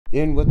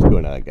And what's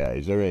going on,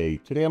 guys? All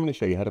right, today I'm going to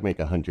show you how to make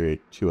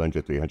 100,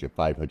 200, 300,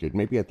 500,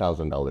 maybe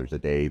 $1,000 a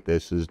day.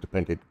 This is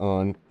dependent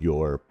on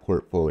your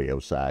portfolio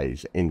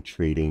size and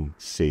trading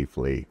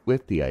safely,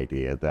 with the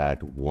idea that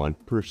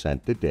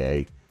 1% a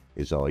day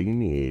is all you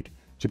need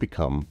to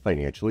become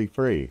financially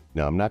free.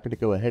 Now, I'm not going to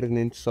go ahead and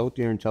insult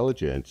your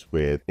intelligence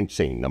with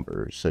insane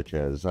numbers, such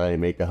as I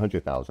make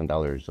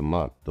 $100,000 a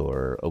month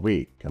or a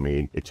week. I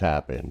mean, it's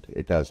happened.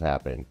 It does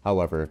happen.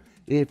 However,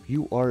 if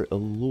you are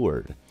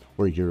allured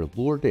or you're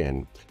lured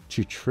in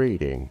to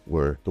trading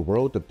or the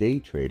world of day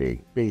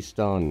trading based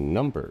on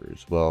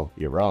numbers, well,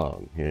 you're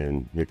wrong,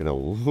 and you're gonna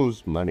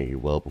lose money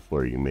well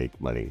before you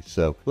make money.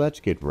 So let's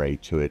get right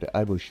to it.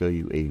 I will show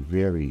you a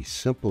very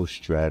simple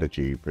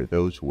strategy for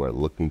those who are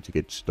looking to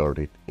get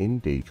started in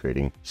day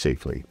trading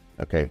safely.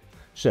 Okay,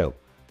 so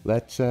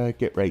let's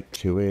get right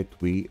to it.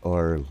 We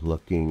are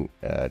looking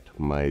at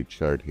my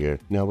chart here.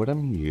 Now, what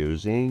I'm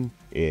using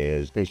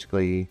is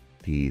basically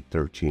the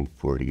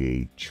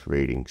 1348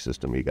 trading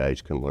system. You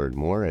guys can learn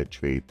more at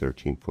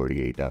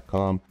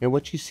trade1348.com. And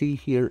what you see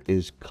here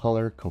is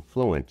color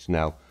confluence.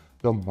 Now,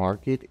 the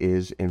market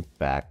is in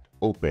fact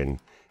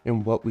open.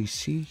 And what we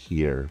see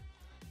here,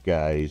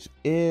 guys,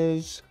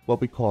 is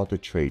what we call the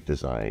trade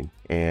design.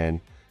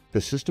 And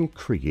the system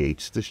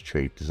creates this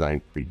trade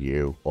design for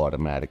you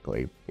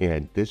automatically.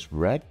 And this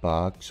red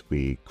box,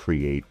 we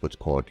create what's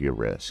called your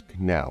risk.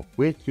 Now,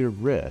 with your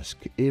risk,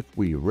 if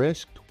we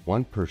risked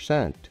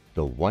 1%,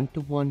 the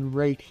 1-to-1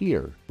 right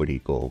here would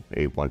equal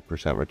a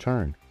 1%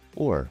 return,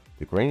 or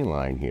the green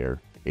line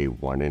here, a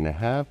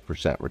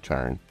 1.5%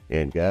 return.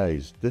 And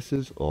guys, this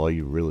is all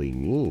you really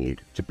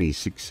need to be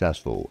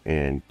successful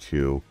and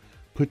to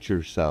put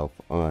yourself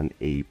on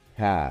a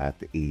path,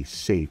 a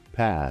safe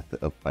path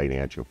of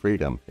financial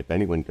freedom. If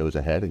anyone goes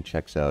ahead and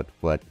checks out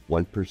what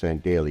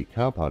 1% daily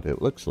compound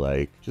it looks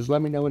like, just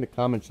let me know in the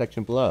comment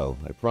section below.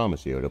 I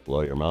promise you it'll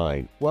blow your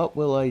mind. What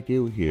will I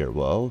do here?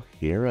 Well,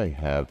 here I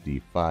have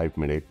the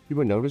 5-minute. You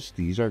will notice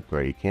these are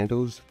gray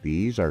candles.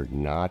 These are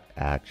not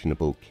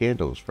actionable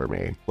candles for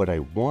me. What I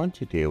want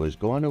to do is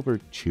go on over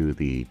to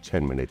the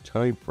 10-minute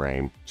time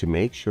frame to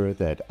make sure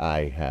that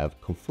I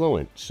have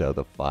confluence. So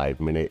the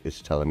 5-minute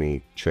is telling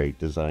me trade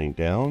design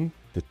down.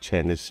 The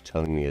 10 is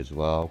telling me as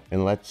well.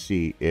 And let's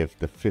see if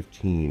the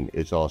 15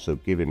 is also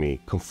giving me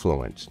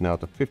confluence. Now,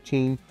 the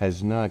 15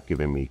 has not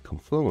given me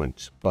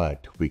confluence,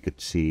 but we could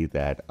see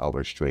that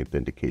our strength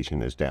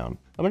indication is down.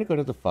 I'm going to go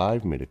to the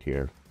 5-minute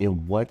here.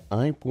 And what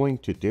I'm going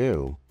to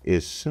do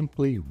is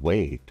simply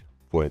wait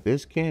for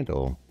this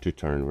candle to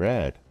turn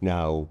red.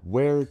 Now,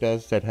 where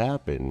does that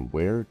happen?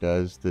 Where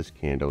does this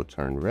candle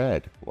turn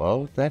red?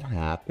 Well, that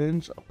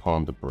happens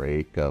upon the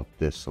break of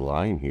this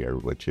line here,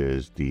 which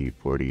is the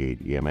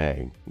 48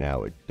 EMA.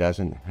 Now, it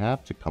doesn't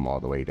have to come all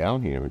the way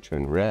down here and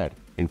turn red.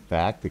 In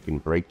fact, it can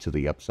break to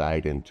the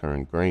upside and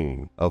turn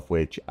green, of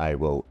which I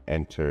will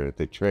enter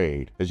the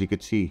trade. As you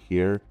can see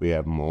here, we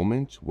have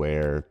moments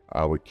where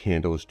our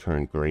candles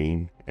turn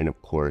green, and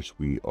of course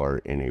we are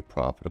in a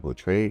profitable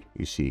trade.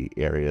 You see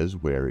areas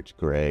where it's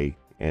gray,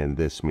 and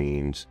this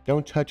means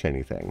don't touch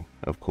anything.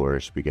 Of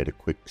course, we get a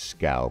quick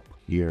scalp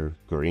here,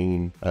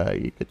 green.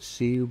 You could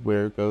see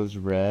where it goes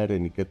red,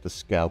 and you get the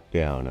scalp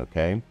down,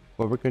 okay?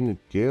 What we're gonna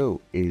do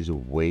is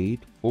wait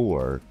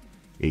for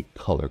a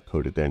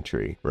color-coded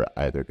entry. We're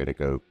either going to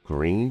go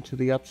green to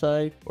the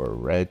upside or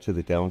red to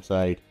the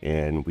downside,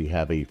 and we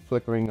have a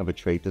flickering of a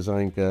trade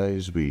design,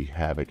 guys. We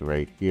have it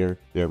right here.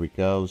 There we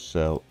go.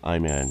 So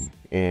I'm in,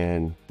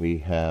 and we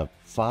have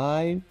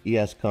 5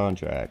 ES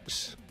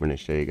contracts. We're going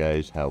to show you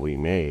guys how we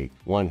make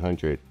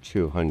 100,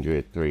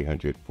 200,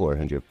 300,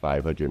 400,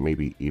 500,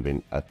 maybe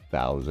even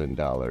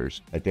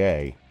 $1,000 a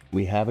day.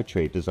 We have a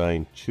trade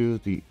design to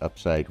the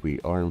upside. We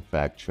are in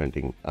fact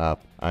trending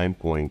up. I'm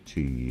going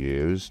to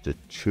use the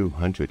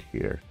 200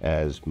 here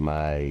as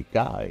my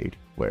guide,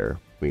 where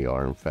we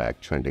are in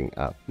fact trending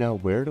up. Now,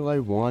 where do I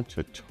want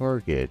to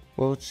target?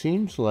 Well, it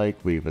seems like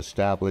we've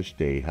established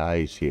day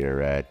highs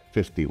here at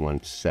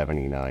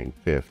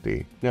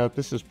 51.79.50. Now,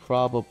 this is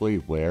probably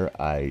where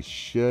I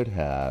should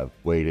have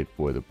waited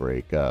for the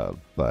break of,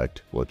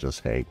 but we'll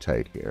just hang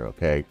tight here,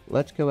 okay?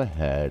 Let's go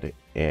ahead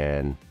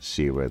and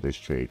see where this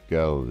trade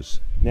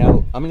goes.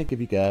 Now, I'm going to give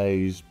you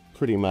guys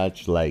pretty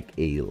much like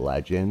a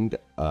legend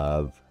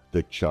of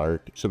the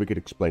chart so we could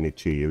explain it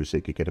to you so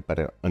you could get a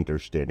better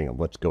understanding of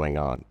what's going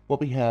on.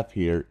 What we have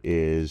here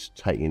is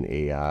Titan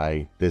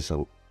AI. This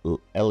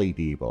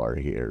LED bar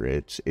here,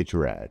 it's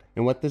red,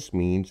 and what this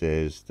means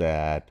is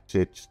that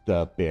it's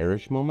the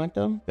bearish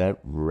momentum. That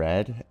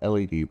red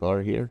LED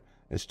bar here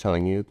is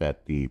telling you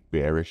that the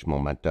bearish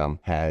momentum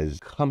has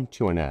come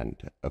to an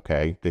end,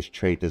 okay? This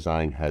trade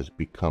design has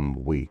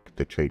become weak.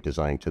 The trade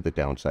design to the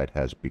downside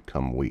has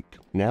become weak.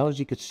 Now, as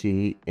you can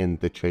see in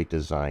the trade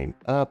design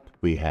up,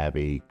 we have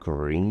a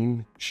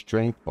green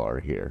strength bar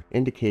here,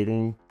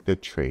 indicating the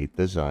trade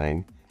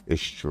design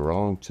is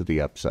strong to the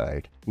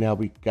upside. Now,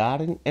 we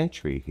got an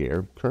entry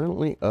here,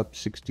 currently up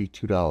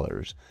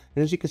 $62.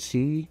 And as you can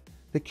see,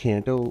 the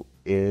candle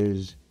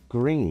is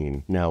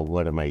green. Now,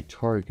 what am I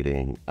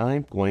targeting?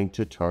 I'm going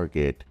to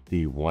target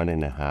the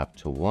 1.5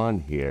 to 1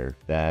 here.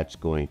 That's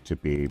going to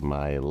be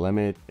my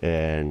limit.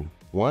 And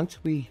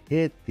once we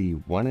hit the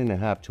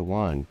 1.5 to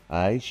 1,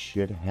 I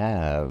should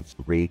have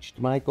reached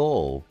my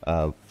goal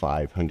of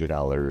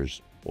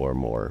 $500 or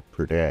more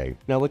per day.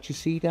 Now, what you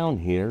see down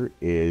here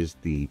is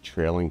the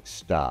trailing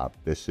stop.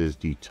 This is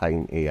the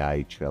Titan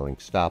AI trailing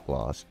stop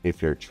loss.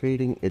 If you're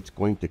trading, it's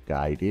going to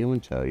guide you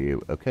and tell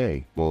you,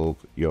 okay, move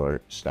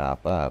your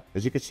stop up.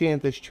 As you can see in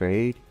this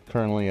trade,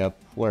 currently up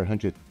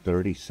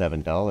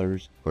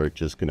 $437. We're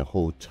just going to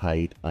hold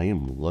tight. I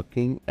am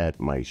looking at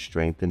my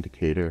strength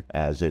indicator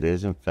as it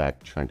is in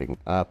fact trending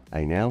up.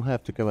 I now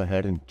have to go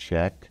ahead and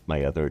check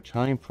my other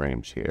time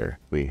frames here.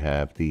 We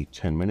have the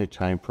 10-minute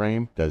time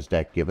frame. Does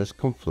that give us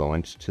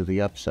confluence to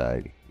the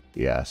upside?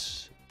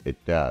 Yes,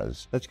 it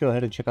does. Let's go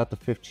ahead and check out the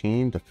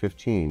 15. The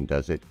 15,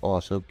 does it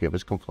also give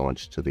us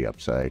confluence to the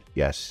upside?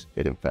 Yes,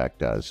 it in fact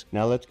does.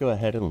 Now let's go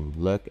ahead and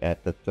look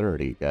at the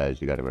 30. Guys,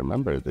 you got to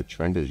remember the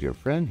trend is your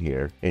friend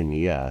here. And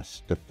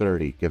yes, the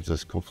 30 gives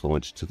us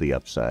confluence to the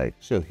upside.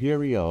 So here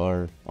we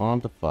are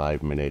on the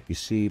 5-minute. You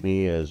see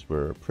me as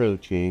we're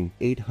approaching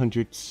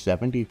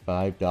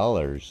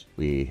 $875.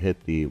 We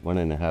hit the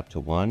 1.5 to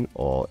 1.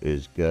 All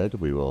is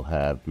good. We will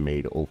have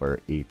made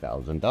over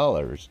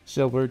 $8,000.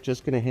 So we're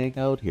just going to hang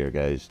out here,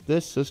 guys.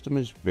 This system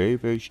is very,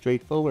 very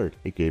straightforward.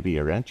 It gave you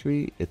your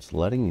entry. It's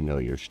letting you know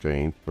your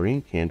strength.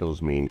 Green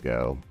candles mean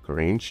go.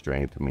 Green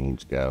strength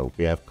means go.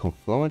 We have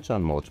confluence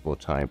on multiple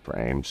time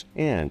frames,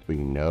 and we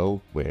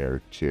know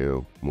where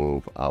to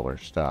move our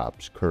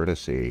stops,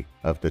 courtesy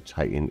of the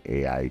Titan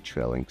AI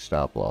trailing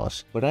stop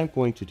loss. What I'm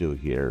going to do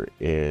here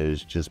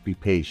is just be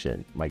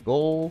patient. My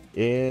goal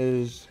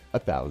is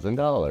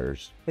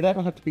 $1,000, but I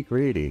don't have to be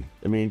greedy.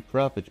 I mean,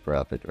 profit's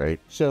profit, right?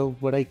 So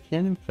what I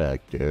can in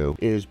fact do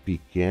is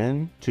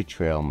begin to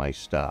trail my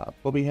stop.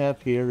 What we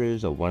have here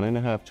is a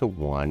 1.5 to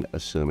 1,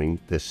 assuming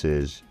this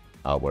is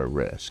our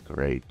risk,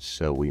 right?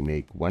 So we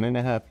make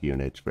 1.5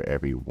 units for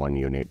every 1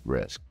 unit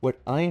risk. What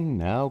I am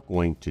now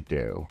going to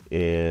do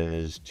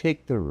is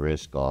take the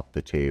risk off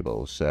the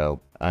table.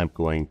 So I'm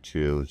going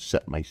to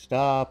set my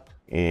stop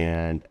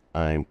and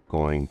I'm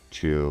going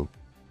to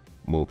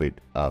move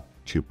it up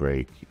to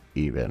break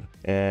even.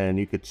 And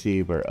you could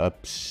see we're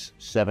up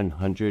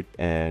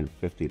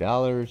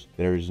 $750.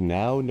 There's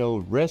now no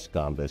risk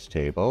on this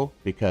table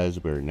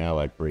because we're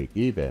now at break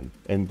even.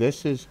 And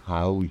this is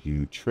how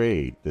you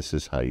trade. This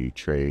is how you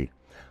trade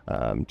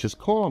just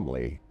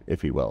calmly,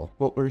 if you will.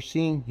 What we're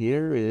seeing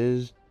here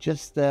is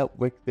just that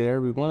wick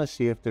there. We want to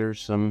see if there's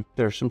some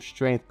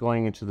strength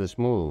going into this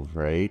move,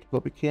 right?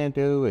 What we can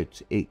do,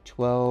 it's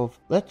 812.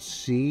 Let's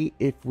see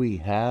if we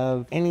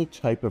have any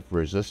type of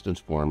resistance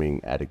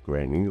forming at a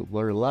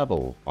granular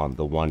level on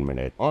the 1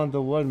 minute. On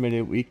the 1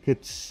 minute, we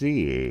could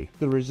see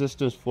the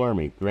resistance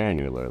forming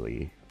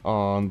granularly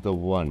on the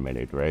 1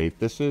 minute, right?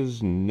 This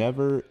is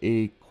never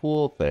a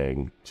cool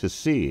thing to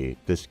see.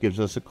 This gives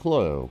us a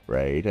clue,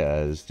 right?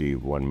 As the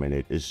 1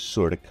 minute is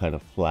sort of kind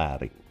of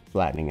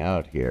flattening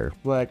out here.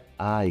 What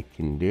I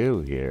can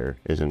do here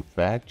is in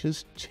fact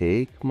just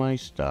take my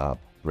stop,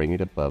 bring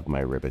it above my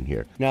ribbon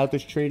here. Now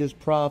this trade is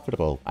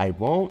profitable. I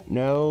won't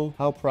know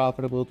how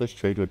profitable this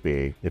trade would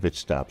be if it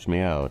stops me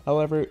out.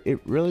 However, it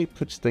really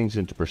puts things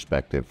into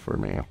perspective for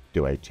me.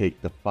 Do I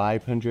take the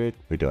 500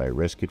 or do I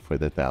risk it for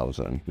the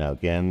 1,000? Now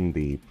again,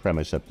 the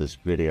premise of this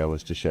video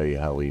is to show you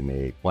how we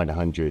make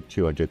 100,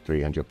 200,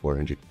 300,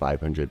 400,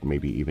 500,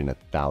 maybe even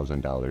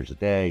 $1,000 a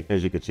day.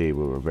 As you can see,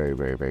 we were very,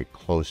 very, very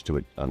close to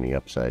it on the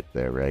upside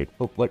there, right?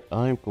 But what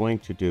I'm going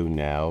to do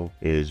now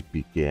is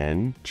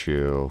begin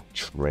to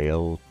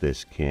trail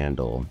this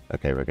candle.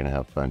 Okay, we're gonna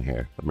have fun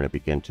here. I'm gonna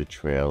begin to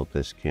trail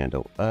this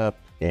candle up.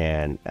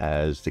 And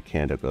as the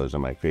candle goes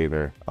in my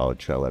favor, I'll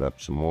trail it up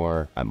some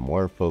more. I'm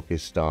more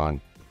focused on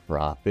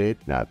profit,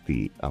 not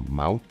the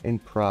amount in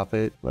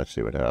profit. Let's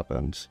see what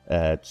happens.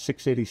 At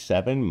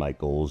 687, my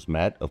goal's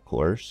met, of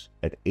course.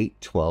 At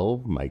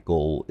 812, my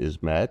goal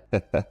is met.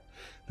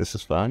 This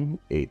is fun.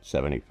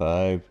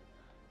 875.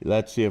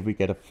 Let's see if we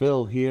get a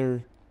fill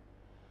here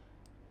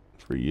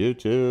for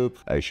YouTube.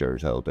 I sure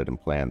as hell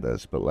didn't plan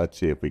this, but let's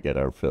see if we get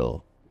our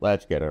fill.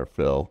 Let's get our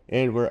fill.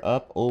 And we're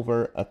up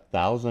over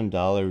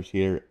 $1,000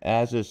 here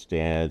as it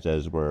stands,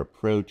 as we're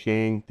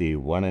approaching the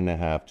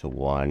 1.5 to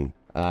 1.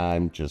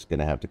 I'm just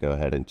gonna have to go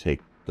ahead and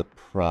take the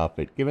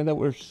profit, given that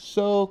we're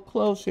so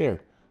close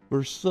here.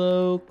 We're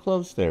so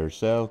close there.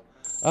 So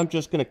I'm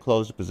just gonna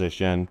close the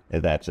position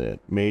and that's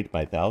it. Made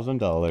my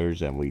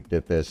 $1,000 and we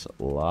did this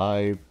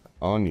live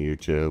on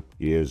YouTube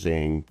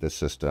using the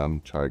system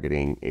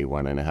targeting a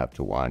 1.5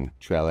 to 1,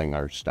 trailing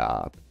our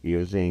stop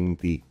using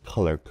the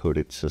color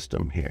coded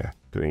system here.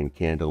 Green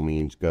candle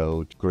means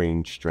go,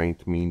 green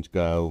strength means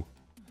go.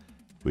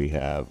 We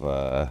have,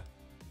 I'll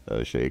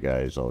show you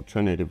guys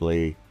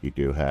alternatively, you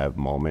do have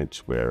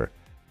moments where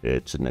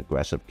it's an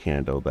aggressive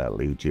candle that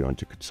leads you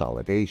into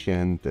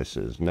consolidation. This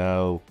is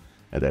no.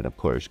 And then of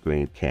course,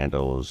 green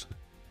candles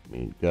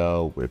mean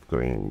go with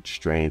green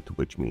strength,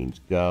 which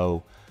means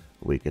go.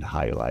 We could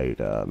highlight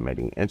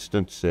many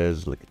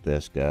instances. Look at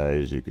this,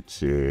 guys. You could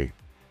see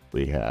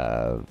we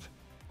have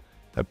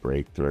a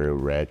breakthrough.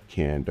 Red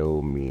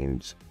candle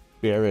means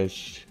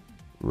bearish.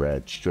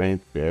 Red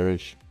strength,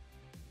 bearish.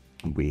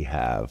 We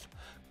have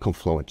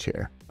confluence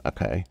here.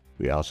 Okay.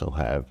 We also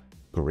have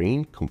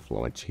green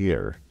confluence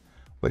here,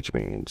 which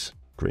means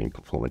green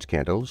confluence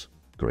candles,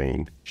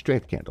 green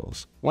strength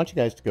candles. I want you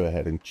guys to go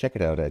ahead and check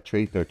it out at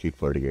Trade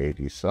 1348.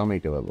 You saw me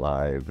do it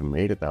live and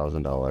made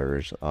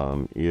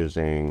 $1,000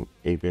 using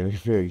a very,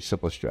 very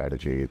simple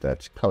strategy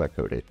that's color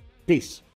coded. Peace.